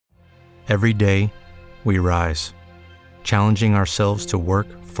Every day, we rise, challenging ourselves to work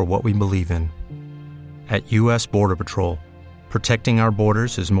for what we believe in. At U.S. Border Patrol, protecting our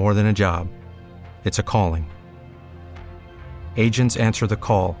borders is more than a job. It's a calling. Agents answer the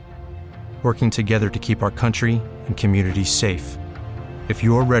call, working together to keep our country and communities safe. If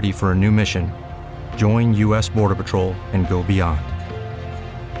you are ready for a new mission, join U.S. Border Patrol and go beyond.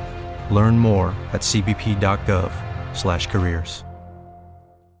 Learn more at cbp.gov/careers.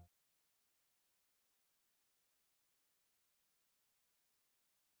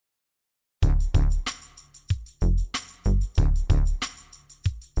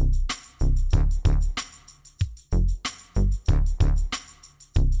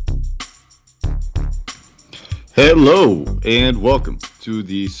 Hello and welcome to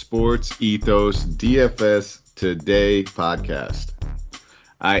the Sports Ethos DFS Today podcast.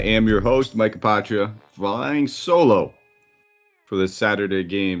 I am your host, Mike Apotria, flying solo for the Saturday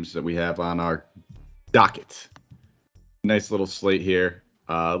games that we have on our docket. Nice little slate here.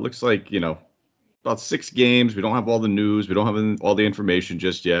 Looks like, about 6 games. We don't have all the news. We don't have all the information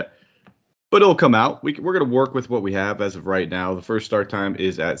just yet, but it'll come out. We're going to work with what we have as of right now. The first start time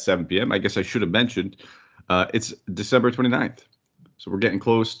is at 7 p.m. I guess I should have mentioned it's December 29th. So we're getting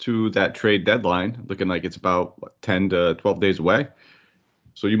close to that trade deadline, looking like it's about 10 to 12 days away.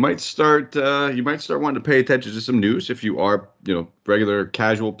 So you might start wanting to pay attention to some news if you are, regular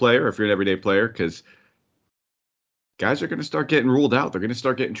casual player, or if you're an everyday player, because guys are going to start getting ruled out. They're going to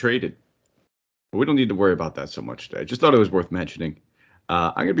start getting traded. But we don't need to worry about that so much today. Just thought it was worth mentioning.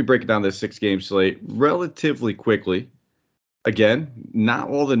 I'm going to be breaking down this 6-game slate relatively quickly. Again, not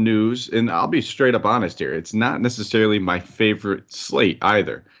all the news, and I'll be straight up honest here. It's not necessarily my favorite slate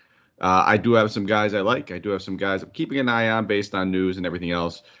either. I do have some guys I like. I do have some guys I'm keeping an eye on based on news and everything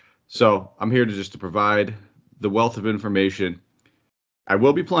else. So I'm here to provide the wealth of information. I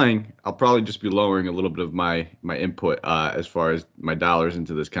will be playing. I'll probably just be lowering a little bit of my input as far as my dollars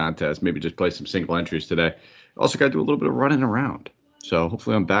into this contest. Maybe just play some single entries today. Also got to do a little bit of running around. So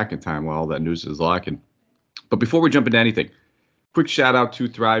hopefully I'm back in time while all that news is locking. But before we jump into anything, quick shout out to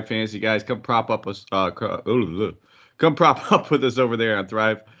Thrive Fantasy, guys. Come prop up with us over there on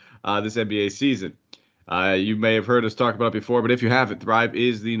Thrive this NBA season. You may have heard us talk about it before, but if you haven't, Thrive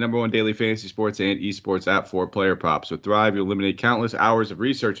is the #1 daily fantasy sports and esports app for player props. With Thrive, you eliminate countless hours of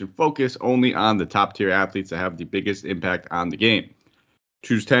research and focus only on the top tier athletes that have the biggest impact on the game.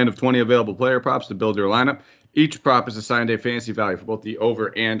 Choose 10 of 20 available player props to build your lineup. Each prop is assigned a fantasy value for both the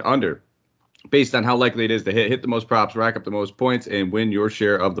over and under, based on how likely it is to hit the most props, rack up the most points, and win your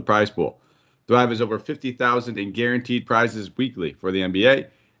share of the prize pool. Thrive has over 50,000 in guaranteed prizes weekly for the NBA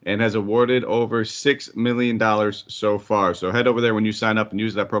and has awarded over $6 million so far. So head over there when you sign up and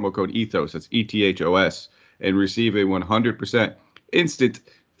use that promo code ETHOS, that's ETHOS, and receive a 100% instant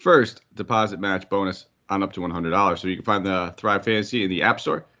first deposit match bonus on up to $100. So you can find the Thrive Fantasy in the App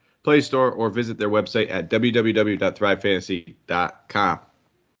Store, Play Store, or visit their website at www.thrivefantasy.com.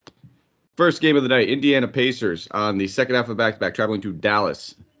 First game of the night, Indiana Pacers on the second half of back-to-back, traveling to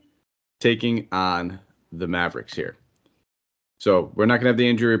Dallas, taking on the Mavericks here. So we're not going to have the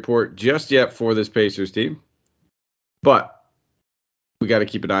injury report just yet for this Pacers team, but we got to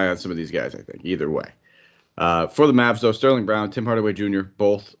keep an eye on some of these guys, I think, either way. For the Mavs, though, Sterling Brown, Tim Hardaway Jr.,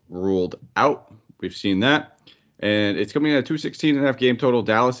 both ruled out. We've seen that. And it's coming in at 216.5 game total.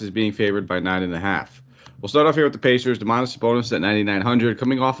 Dallas is being favored by 9.5. We'll start off here with the Pacers. Domantas Sabonis at 9,900,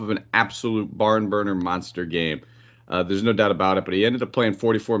 coming off of an absolute barn burner monster game. There's no doubt about it, but he ended up playing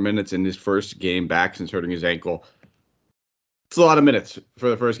 44 minutes in his first game back since hurting his ankle. It's a lot of minutes for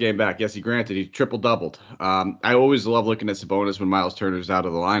the first game back. Yes, he triple-doubled. I always love looking at Sabonis when Miles Turner's out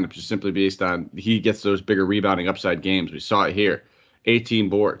of the lineup, just simply based on he gets those bigger rebounding upside games. We saw it here, 18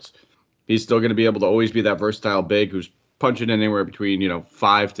 boards. He's still going to be able to always be that versatile big who's punching in anywhere between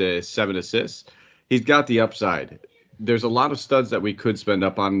 5 to 7 assists. He's got the upside. There's a lot of studs that we could spend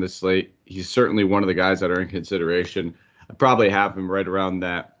up on this slate. He's certainly one of the guys that are in consideration. I probably have him right around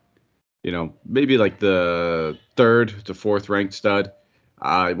that, maybe like the 3rd to 4th ranked stud.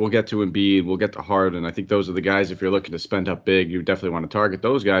 We'll get to Embiid, we'll get to Harden. I think those are the guys, if you're looking to spend up big, you definitely want to target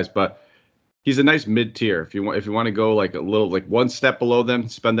those guys. But he's a nice mid-tier. If you want to go like a little, like one step below them,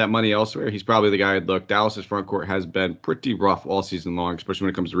 spend that money elsewhere, he's probably the guy I'd look. Dallas's front court has been pretty rough all season long, especially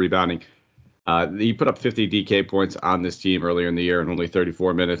when it comes to rebounding. He put up 50 DK points on this team earlier in the year in only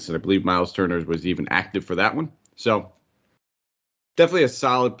 34 minutes, and I believe Miles Turner was even active for that one. So definitely a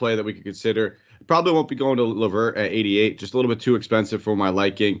solid play that we could consider. Probably won't be going to LeVert at 88, just a little bit too expensive for my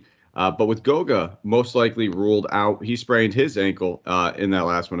liking. But with Goga most likely ruled out, he sprained his ankle in that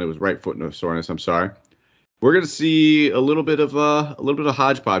last one. It was right foot soreness, I'm sorry. We're going to see a little bit of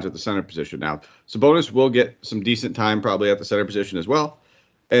hodgepodge at the center position now. Sabonis will get some decent time probably at the center position as well,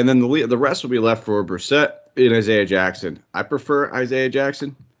 and then the rest will be left for Brissett and Isaiah Jackson. I prefer Isaiah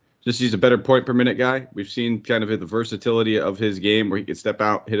Jackson. Just he's a better point per minute guy. We've seen kind of the versatility of his game where he can step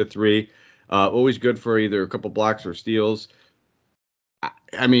out, hit a three. Always good for either a couple blocks or steals.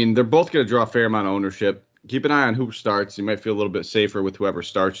 I mean, they're both going to draw a fair amount of ownership. Keep an eye on who starts. You might feel a little bit safer with whoever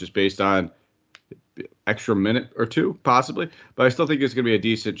starts just based on extra minute or two, possibly. But I still think it's going to be a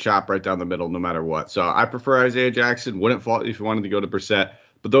decent chop right down the middle no matter what. So I prefer Isaiah Jackson. Wouldn't fault if you wanted to go to Brissett.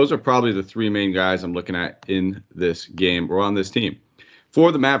 But those are probably the three main guys I'm looking at in this game or on this team.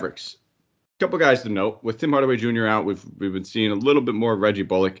 For the Mavericks, a couple guys to note. With Tim Hardaway Jr. out, we've been seeing a little bit more of Reggie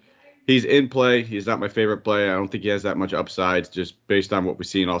Bullock. He's in play. He's not my favorite play. I don't think he has that much upside just based on what we've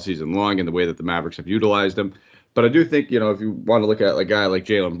seen all season long and the way that the Mavericks have utilized him. But I do think, if you want to look at a guy like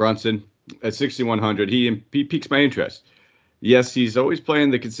Jalen Brunson at 6,100, he piques my interest. Yes, he's always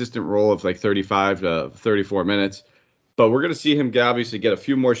playing the consistent role of like 35 to 34 minutes, but we're going to see him obviously get a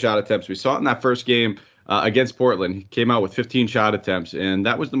few more shot attempts. We saw it in that first game against Portland. He came out with 15 shot attempts, and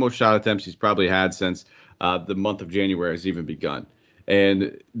that was the most shot attempts he's probably had since the month of January has even begun.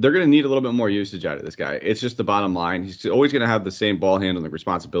 And they're going to need a little bit more usage out of this guy. It's just the bottom line. He's always going to have the same ball handling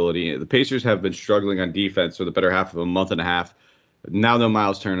responsibility. The Pacers have been struggling on defense for the better half of a month and a half. Now no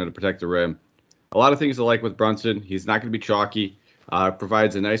Miles Turner to protect the rim. A lot of things to like with Brunson. He's not going to be chalky.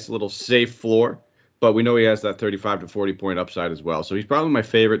 Provides a nice little safe floor. But we know he has that 35 to 40 point upside as well. So he's probably my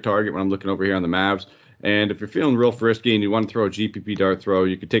favorite target when I'm looking over here on the Mavs. And if you're feeling real frisky and you want to throw a GPP dart throw,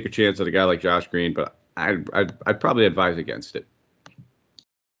 you could take a chance at a guy like Josh Green. But I'd probably advise against it.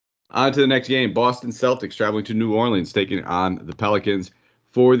 On to the next game, Boston Celtics traveling to New Orleans, taking on the Pelicans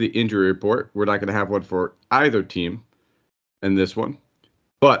for the injury report. We're not going to have one for either team in this one,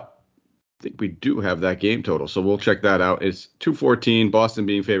 but I think we do have that game total, so we'll check that out. It's 214, Boston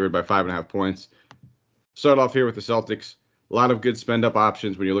being favored by 5.5 points. Start off here with the Celtics. A lot of good spend-up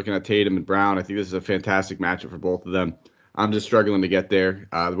options when you're looking at Tatum and Brown. I think this is a fantastic matchup for both of them. I'm just struggling to get there.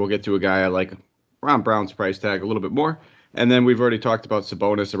 We'll get to a guy I like around Brown's price tag a little bit more. And then we've already talked about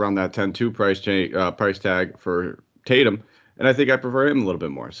Sabonis around that 10-2 price tag for Tatum, and I think I prefer him a little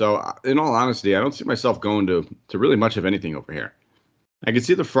bit more. So, in all honesty, I don't see myself going to really much of anything over here. I can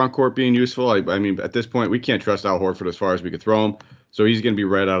see the front court being useful. I mean, at this point, we can't trust Al Horford as far as we could throw him, so he's going to be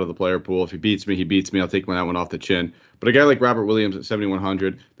right out of the player pool. If he beats me, he beats me. I'll take that one off the chin. But a guy like Robert Williams at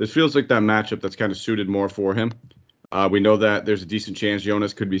 7,100, this feels like that matchup that's kind of suited more for him. We know that there's a decent chance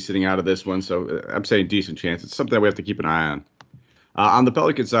Jonas could be sitting out of this one, so I'm saying decent chance. It's something that we have to keep an eye on. On the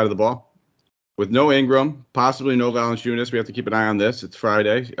Pelican side of the ball, with no Ingram, possibly no Valanciunas, we have to keep an eye on this. It's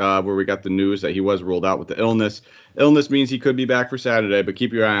Friday, where we got the news that he was ruled out with the illness. Illness means he could be back for Saturday, but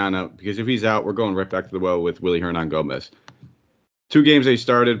keep your eye on it, because if he's out, we're going right back to the well with Willy Hernangomez. 2 games they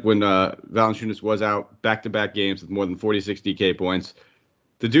started when Valanciunas was out, back-to-back games with more than 46 DK points.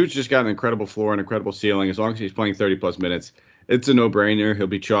 The dude's just got an incredible floor and incredible ceiling. As long as he's playing 30-plus minutes, it's a no-brainer. He'll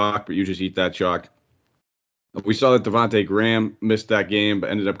be chalk, but you just eat that chalk. We saw that Devontae Graham missed that game,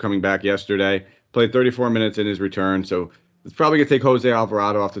 but ended up coming back yesterday. Played 34 minutes in his return, so it's probably going to take Jose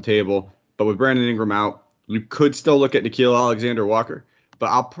Alvarado off the table. But with Brandon Ingram out, you could still look at Nickeil Alexander-Walker, but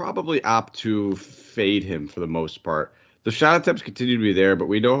I'll probably opt to fade him for the most part. The shot attempts continue to be there, but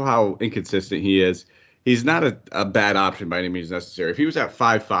we know how inconsistent he is. He's not a bad option by any means necessary. If he was at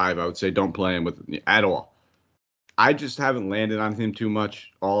 5'5", I would say don't play him at all. I just haven't landed on him too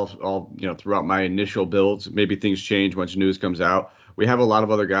much all throughout my initial builds. Maybe things change once news comes out. We have a lot of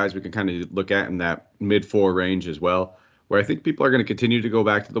other guys we can kind of look at in that mid-4 range as well, where I think people are going to continue to go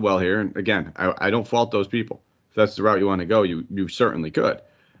back to the well here. And again, I don't fault those people. If that's the route you want to go, you certainly could.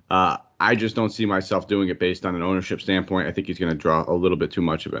 I just don't see myself doing it based on an ownership standpoint. I think he's going to draw a little bit too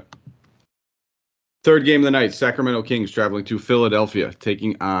much of it. Third game of the night, Sacramento Kings traveling to Philadelphia,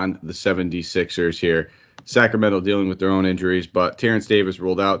 taking on the 76ers here. Sacramento dealing with their own injuries, but Terrence Davis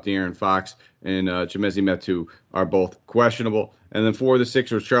ruled out. De'Aaron Fox and Chimezie Metu are both questionable. And then for the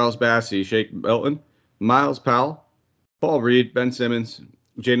Sixers, Charles Bassey, Shake Milton, Miles Powell, Paul Reed, Ben Simmons,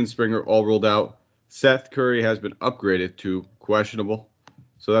 Jaden Springer all ruled out. Seth Curry has been upgraded to questionable.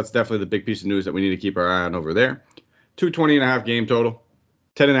 So that's definitely the big piece of news that we need to keep our eye on over there. 220.5 game total.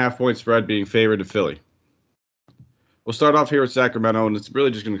 10.5 point spread being favored to Philly. We'll start off here with Sacramento, and it's really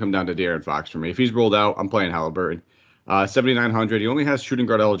just going to come down to De'Aaron Fox for me. If he's rolled out, I'm playing Halliburton. 7,900. He only has shooting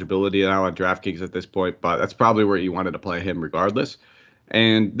guard eligibility now on DraftKings at this point, but that's probably where you wanted to play him regardless.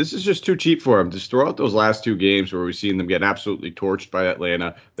 And this is just too cheap for him. Just throw out those last 2 games where we've seen them get absolutely torched by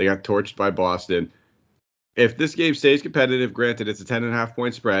Atlanta. They got torched by Boston. If this game stays competitive, granted it's a 10.5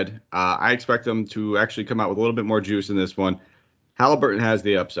 point spread, I expect them to actually come out with a little bit more juice in this one. Halliburton has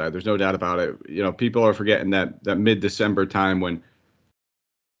the upside. There's no doubt about it. You know, people are forgetting that mid-December time when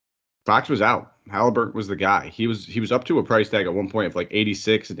Fox was out. Halliburton was the guy. He was up to a price tag at one point of like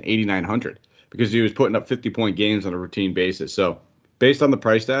 86 and 8,900 because he was putting up 50-point games on a routine basis. So based on the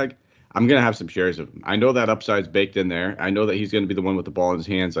price tag, I'm gonna have some shares of him. I know that upside's baked in there. I know that he's gonna be the one with the ball in his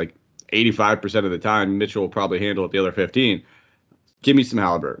hands like 85% of the time. Mitchell will probably handle it the other 15. Give me some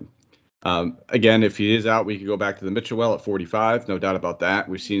Halliburton. Again, if he is out, we could go back to the Mitchell well at 45. No doubt about that.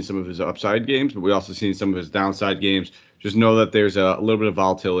 We've seen some of his upside games, but we also seen some of his downside games. Just know that there's a little bit of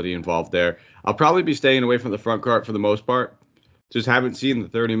volatility involved there. I'll probably be staying away from the front court for the most part. Just haven't seen the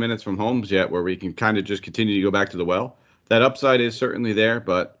 30 minutes from Holmes yet where we can kind of just continue to go back to the well. That upside is certainly there,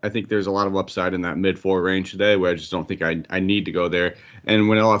 but I think there's a lot of upside in that mid-4 range today where I just don't think I need to go there. And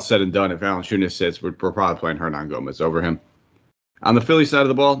when all said and done, if Valanciunas sits, we're probably playing Hernangomez over him. On the Philly side of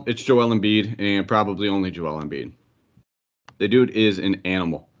the ball, it's Joel Embiid, and probably only Joel Embiid. The dude is an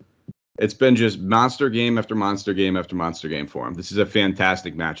animal. It's been just monster game after monster game after monster game for him. This is a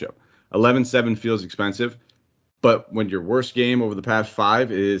fantastic matchup. 11-7 feels expensive, but when your worst game over the past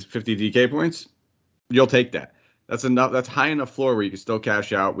 5 is 50 DK points, you'll take that. That's enough. That's high enough floor where you can still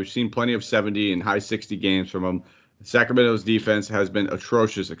cash out. We've seen plenty of 70 and high 60 games from him. Sacramento's defense has been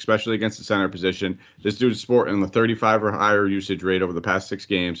atrocious, especially against the center position. This dude's sporting the 35 or higher usage rate over the past 6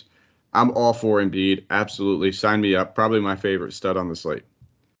 games. I'm all for Embiid. Absolutely. Sign me up. Probably my favorite stud on the slate.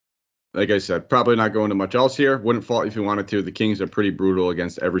 Like I said, probably not going to much else here. Wouldn't fault if you wanted to. The Kings are pretty brutal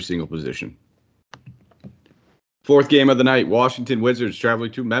against every single position. Fourth game of the night, Washington Wizards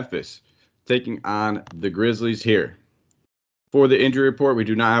traveling to Memphis, taking on the Grizzlies here. For the injury report, we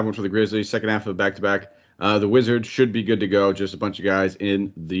do not have one for the Grizzlies. Second half of the back-to-back. The Wizards should be good to go. Just a bunch of guys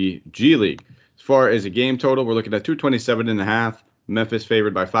in the G League. As far as a game total, we're looking at 227.5. Memphis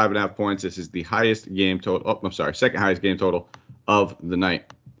favored by 5.5 points. This is the highest game total. Oh, I'm sorry, second highest game total of the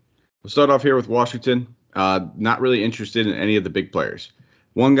night. We'll start off here with Washington. Not really interested in any of the big players.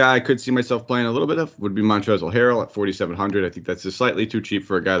 One guy I could see myself playing a little bit of would be Montrezl Harrell at 4,700. I think that's just slightly too cheap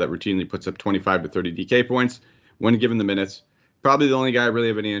for a guy that routinely puts up 25 to 30 DK points when given the minutes. Probably the only guy I really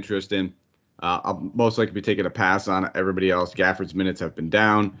have any interest in. I'll most likely be taking a pass on everybody else. Gafford's minutes have been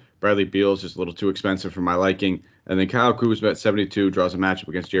down. Bradley Beal's just a little too expensive for my liking. And then Kyle Kuzma at 72 draws a matchup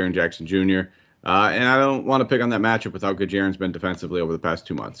against Jaren Jackson Jr. And I don't want to pick on that matchup with how good Jaren's been defensively over the past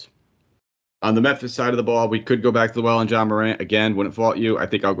 2 months. On the Memphis side of the ball, we could go back to the well and John Morant. Again, wouldn't fault you. I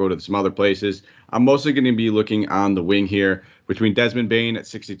think I'll go to some other places. I'm mostly going to be looking on the wing here between Desmond Bane at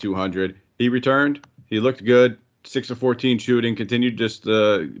 6,200. He returned. He looked good. 6 of 14 shooting. Continued just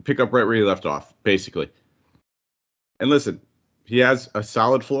pick up right where he left off, basically. And listen, he has a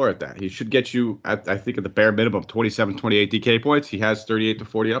solid floor at that. He should get you, I think, at the bare minimum, 27, 28 DK points. He has 38 to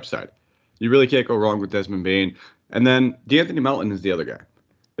 40 upside. You really can't go wrong with Desmond Bane. And then DeAnthony Melton is the other guy.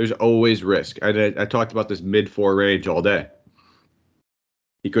 There's always risk. I talked about this mid-4 range all day.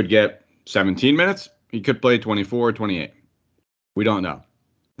 He could get 17 minutes. He could play 24, 28. We don't know.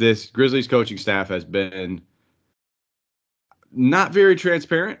 This Grizzlies coaching staff has been not very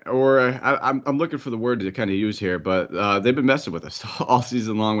transparent, or I'm looking for the word to kind of use here, but they've been messing with us all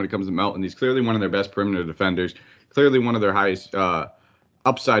season long when it comes to Melton. He's clearly one of their best perimeter defenders, clearly one of their highest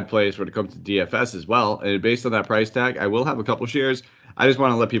upside plays when it comes to DFS as well. And based on that price tag, I will have a couple shares. I just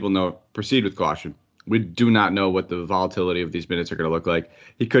want to let people know, proceed with caution. We do not know what the volatility of these minutes are going to look like.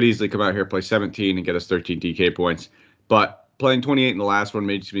 He could easily come out here, play 17, and get us 13 DK points. But playing 28 in the last one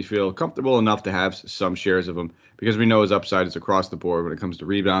makes me feel comfortable enough to have some shares of him because we know his upside is across the board when it comes to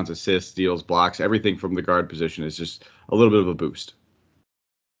rebounds, assists, steals, blocks. Everything from the guard position is just a little bit of a boost.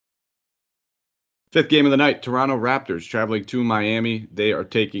 Fifth game of the night, Toronto Raptors traveling to Miami. They are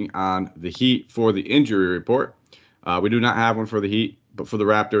taking on the Heat for the injury report. We do not have one for the Heat. But for the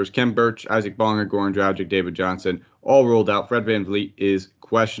Raptors, Kem Birch, Isaac Bonga, Goran Dragic, David Johnson, all ruled out. Fred VanVleet is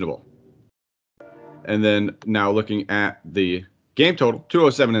questionable. And then now looking at the game total,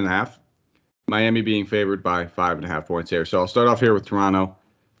 207.5. Miami being favored by 5.5 points here. So I'll start off here with Toronto.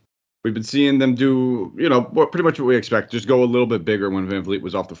 We've been seeing them do, pretty much what we expect. Just go a little bit bigger when VanVleet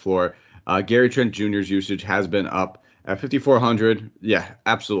was off the floor. Gary Trent Jr.'s usage has been up at 5,400. Yeah,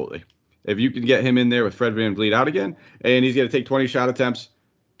 absolutely. If you can get him in there with Fred VanVleet out again, and he's going to take 20 shot attempts,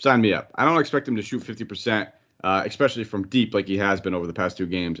 sign me up. I don't expect him to shoot 50%, especially from deep like he has been over the past 2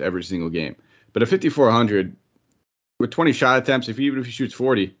 games, every single game. But at 5,400, with 20 shot attempts, even if he shoots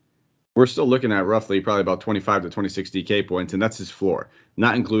 40, we're still looking at roughly probably about 25 to 26 DK points, and that's his floor,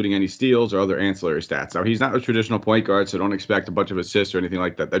 not including any steals or other ancillary stats. Now, he's not a traditional point guard, so don't expect a bunch of assists or anything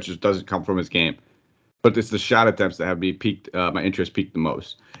like that. That just doesn't come from his game. but it's the shot attempts that have me my interest peaked the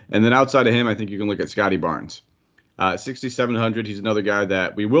most. And then outside of him, I think you can look at Scotty Barnes. 6,700. He's another guy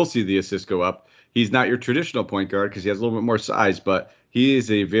that we will see the assists go up. He's not your traditional point guard because he has a little bit more size, but he is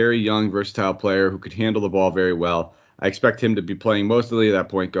a very young, versatile player who could handle the ball very well. I expect him to be playing mostly that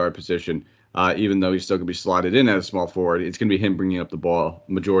point guard position, even though he's still going to be slotted in as a small forward. It's going to be him bringing up the ball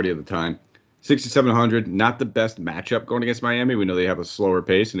majority of the time. 6,700, not the best matchup going against Miami. We know they have a slower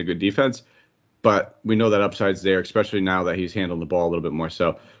pace and a good defense, but we know that upside's there, especially now that he's handling the ball a little bit more.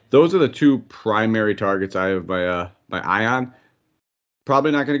 So those are the two primary targets I have my eye on.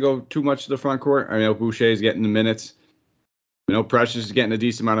 Probably not going to go too much to the front court. I know Boucher is getting the minutes. I know Precious is getting a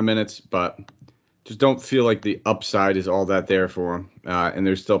decent amount of minutes, but just don't feel like the upside is all that there for him. And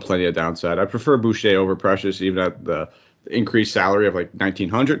there's still plenty of downside. I prefer Boucher over Precious, even at the increased salary of like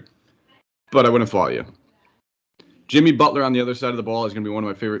 $1,900. But I wouldn't fault you. Jimmy Butler on the other side of the ball is going to be one of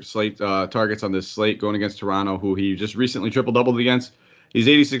my favorite slate targets on this slate, going against Toronto, who he just recently triple-doubled against. He's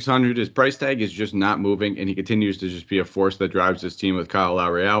 8,600. His price tag is just not moving, and he continues to just be a force that drives this team with Kyle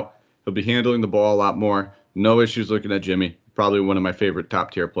Lowry out. He'll be handling the ball a lot more. No issues looking at Jimmy. Probably one of my favorite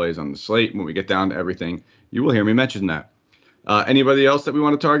top-tier plays on the slate. When we get down to everything, you will hear me mention that. Anybody else that we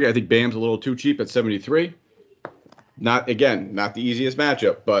want to target? I think Bam's a little too cheap at 73. Not the easiest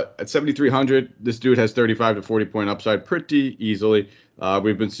matchup, but at 7,300, this dude has 35 to 40 point upside pretty easily.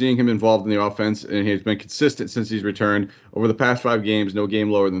 We've been seeing him involved in the offense, and he's been consistent since he's returned. Over the past 5 games, no game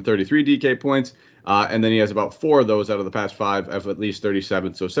lower than 33 DK points, and then he has about 4 of those out of the past 5 of at least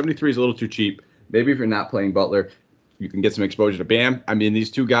 37. So 73 is a little too cheap. Maybe if you're not playing Butler, you can get some exposure to Bam. I mean, these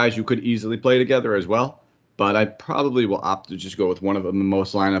two guys you could easily play together as well, but I probably will opt to just go with one of them in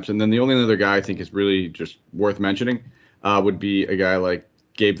most lineups. And then the only other guy I think is really just worth mentioning would be a guy like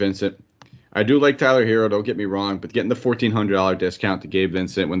Gabe Vincent. I do like Tyler Hero, don't get me wrong, but getting the $1,400 discount to Gabe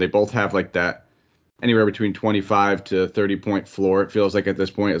Vincent when they both have like that anywhere between 25 to 30 point floor, it feels like at this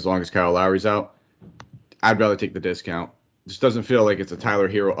point, as long as Kyle Lowry's out, I'd rather take the discount. This doesn't feel like it's a Tyler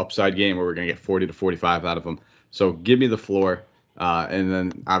Hero upside game where we're going to get 40 to 45 out of him. So give me the floor. And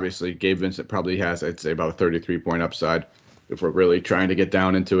then obviously Gabe Vincent probably has, I'd say, about a 33 point upside if we're really trying to get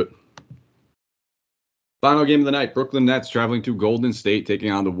down into it. Final game of the night, Brooklyn Nets traveling to Golden State,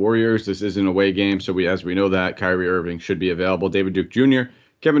 taking on the Warriors. This is an away game, so as we know that, Kyrie Irving should be available. David Duke Jr.,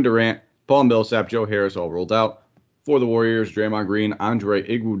 Kevin Durant, Paul Millsap, Joe Harris all rolled out. For the Warriors, Draymond Green, Andre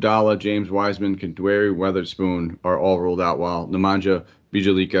Iguodala, James Wiseman, Kentari Weatherspoon are all rolled out, while Nemanja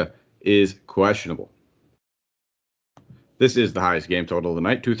Bjelica is questionable. This is the highest game total of the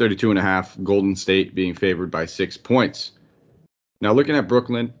night, 232.5, Golden State being favored by 6 points. Now looking at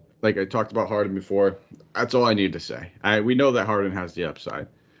Brooklyn, like I talked about Harden before, that's all I need to say. We know that Harden has the upside.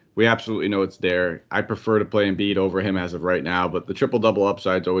 We absolutely know it's there. I prefer to play Embiid over him as of right now, but the triple-double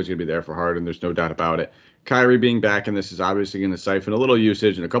upside is always going to be there for Harden. There's no doubt about it. Kyrie being back in this is obviously going to siphon a little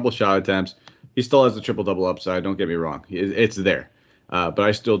usage and a couple shot attempts. He still has the triple-double upside. Don't get me wrong. It's there. But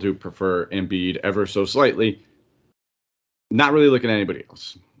I still do prefer Embiid ever so slightly. Not really looking at anybody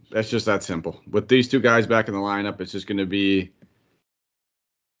else. That's just that simple. With these two guys back in the lineup, it's just going to be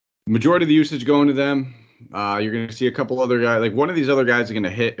majority of the usage going to them. You're going to see a couple other guys. Like one of these other guys are going to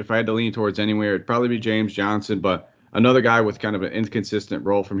hit. If I had to lean towards anywhere, it'd probably be James Johnson, but another guy with kind of an inconsistent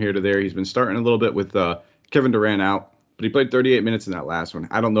role from here to there. He's been starting a little bit with Kevin Durant out, but he played 38 minutes in that last one.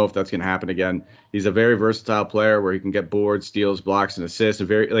 I don't know if that's going to happen again. He's a very versatile player where he can get boards, steals, blocks, and assists.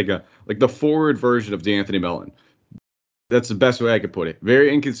 Very like the forward version of DeAnthony Melton. That's the best way I could put it.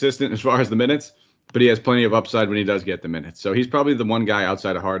 Very inconsistent as far as the minutes, but he has plenty of upside when he does get the minutes. So he's probably the one guy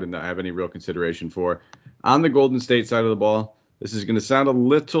outside of Harden that I have any real consideration for. On the Golden State side of the ball, this is going to sound a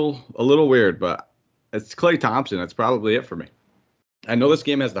little weird, but it's Klay Thompson. That's probably it for me. I know this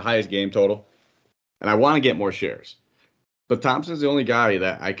game has the highest game total, and I want to get more shares. But Thompson's the only guy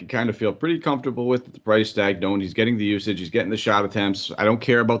that I can kind of feel pretty comfortable with at the price tag, knowing he's getting the usage, he's getting the shot attempts. I don't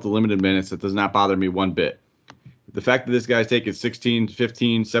care about the limited minutes. That does not bother me one bit. The fact that this guy's taking 16,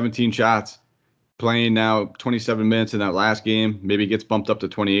 15, 17 shots, playing now 27 minutes in that last game, maybe gets bumped up to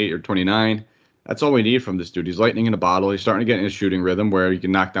 28 or 29. That's all we need from this dude. He's lightning in a bottle. He's starting to get in his shooting rhythm where he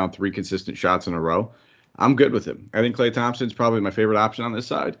can knock down 3 consistent shots in a row. I'm good with him. I think Klay Thompson's probably my favorite option on this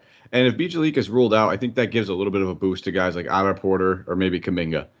side. And if Bjelica is ruled out, I think that gives a little bit of a boost to guys like Otto Porter or maybe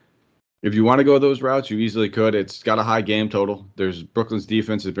Kuminga. If you want to go those routes, you easily could. It's got a high game total. Brooklyn's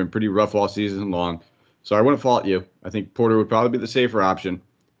defense has been pretty rough all season long. So I wouldn't fault you. I think Porter would probably be the safer option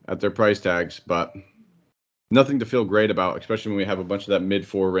at their price tags, but nothing to feel great about, especially when we have a bunch of that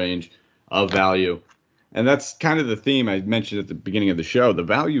mid-4 range of value. And that's kind of the theme I mentioned at the beginning of the show. The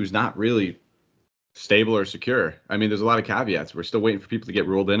value is not really stable or secure. I mean, there's a lot of caveats. We're still waiting for people to get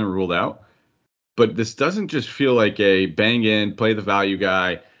ruled in and ruled out. but this doesn't just feel like a bang in, play the value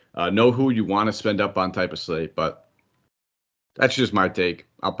guy, know who you want to spend up on type of slate. But that's just my take.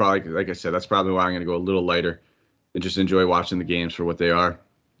 I'll probably, like I said, that's probably why I'm going to go a little lighter and just enjoy watching the games for what they are.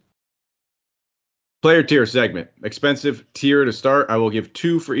 Player tier segment. Expensive tier to start. I will give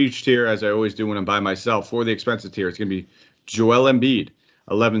 2 for each tier, as I always do when I'm by myself. For the expensive tier, it's going to be Joel Embiid,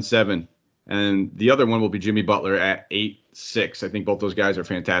 11.7. And the other one will be Jimmy Butler at 8.6. I think both those guys are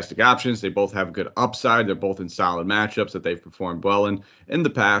fantastic options. They both have good upside. They're both in solid matchups that they've performed well in the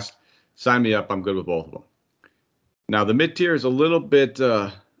past. Sign me up. I'm good with both of them. Now, the mid tier is a little bit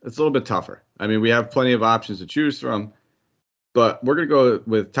tougher. I mean, we have plenty of options to choose from. But we're going to go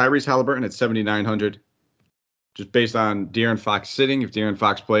with Tyrese Halliburton at 7,900, just based on De'Aaron Fox sitting. If De'Aaron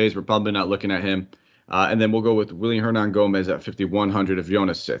Fox plays, we're probably not looking at him. And then we'll go with William Hernangomez at 5,100 if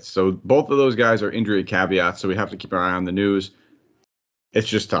Jonas sits. So both of those guys are injury caveats, so we have to keep our eye on the news. It's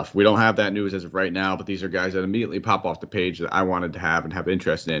just tough. We don't have that news as of right now, but these are guys that immediately pop off the page that I wanted to have and have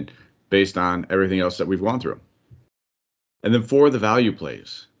interest in based on everything else that we've gone through. And then for the value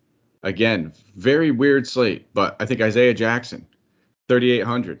plays. Again, very weird slate, but I think Isaiah Jackson,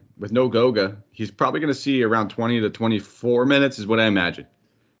 3,800. With no Goga, he's probably going to see around 20 to 24 minutes is what I imagine.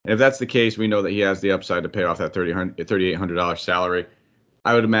 And if that's the case, we know that he has the upside to pay off that $3,800 salary.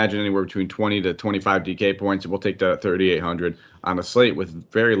 I would imagine anywhere between 20 to 25 DK points, and we'll take that at 3,800 on a slate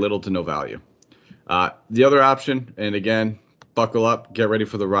with very little to no value. The other option, and again, buckle up, get ready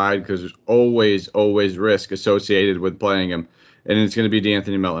for the ride, because there's always risk associated with playing him. And it's going to be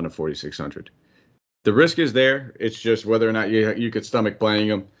DeAnthony Melton at 4,600. The risk is there. It's just whether or not you could stomach playing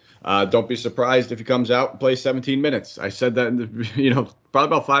him. Don't be surprised if he comes out and plays 17 minutes. I said that, probably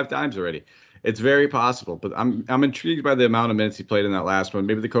about 5 times already. It's very possible, but I'm intrigued by the amount of minutes he played in that last one.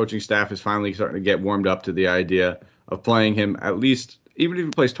 Maybe the coaching staff is finally starting to get warmed up to the idea of playing him at least, even if he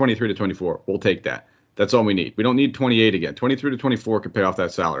plays 23 to 24, we'll take that. That's all we need. We don't need 28 again. 23 to 24 could pay off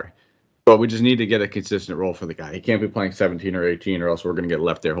that salary. But we just need to get a consistent role for the guy. He can't be playing 17 or 18 or else we're going to get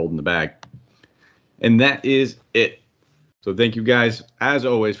left there holding the bag. And that is it. So thank you guys, as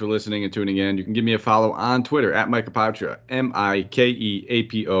always, for listening and tuning in. You can give me a follow on Twitter at Mike Apotria,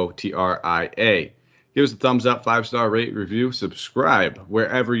 MikeApotria. Give us a thumbs up, 5-star rate, review, subscribe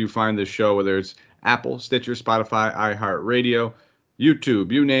wherever you find this show, whether it's Apple, Stitcher, Spotify, iHeartRadio,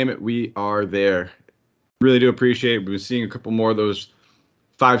 YouTube, you name it, we are there. Really do appreciate it. We've been seeing a couple more of those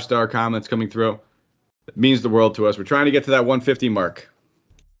 5-star comments coming through. It means the world to us. We're trying to get to that 150 mark.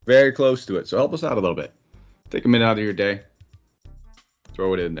 Very close to it. So help us out a little bit. Take a minute out of your day.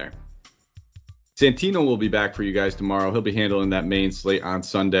 Throw it in there. Santino will be back for you guys tomorrow. He'll be handling that main slate on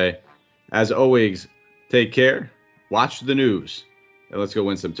Sunday. As always, take care, watch the news, and let's go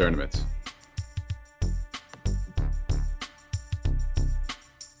win some tournaments.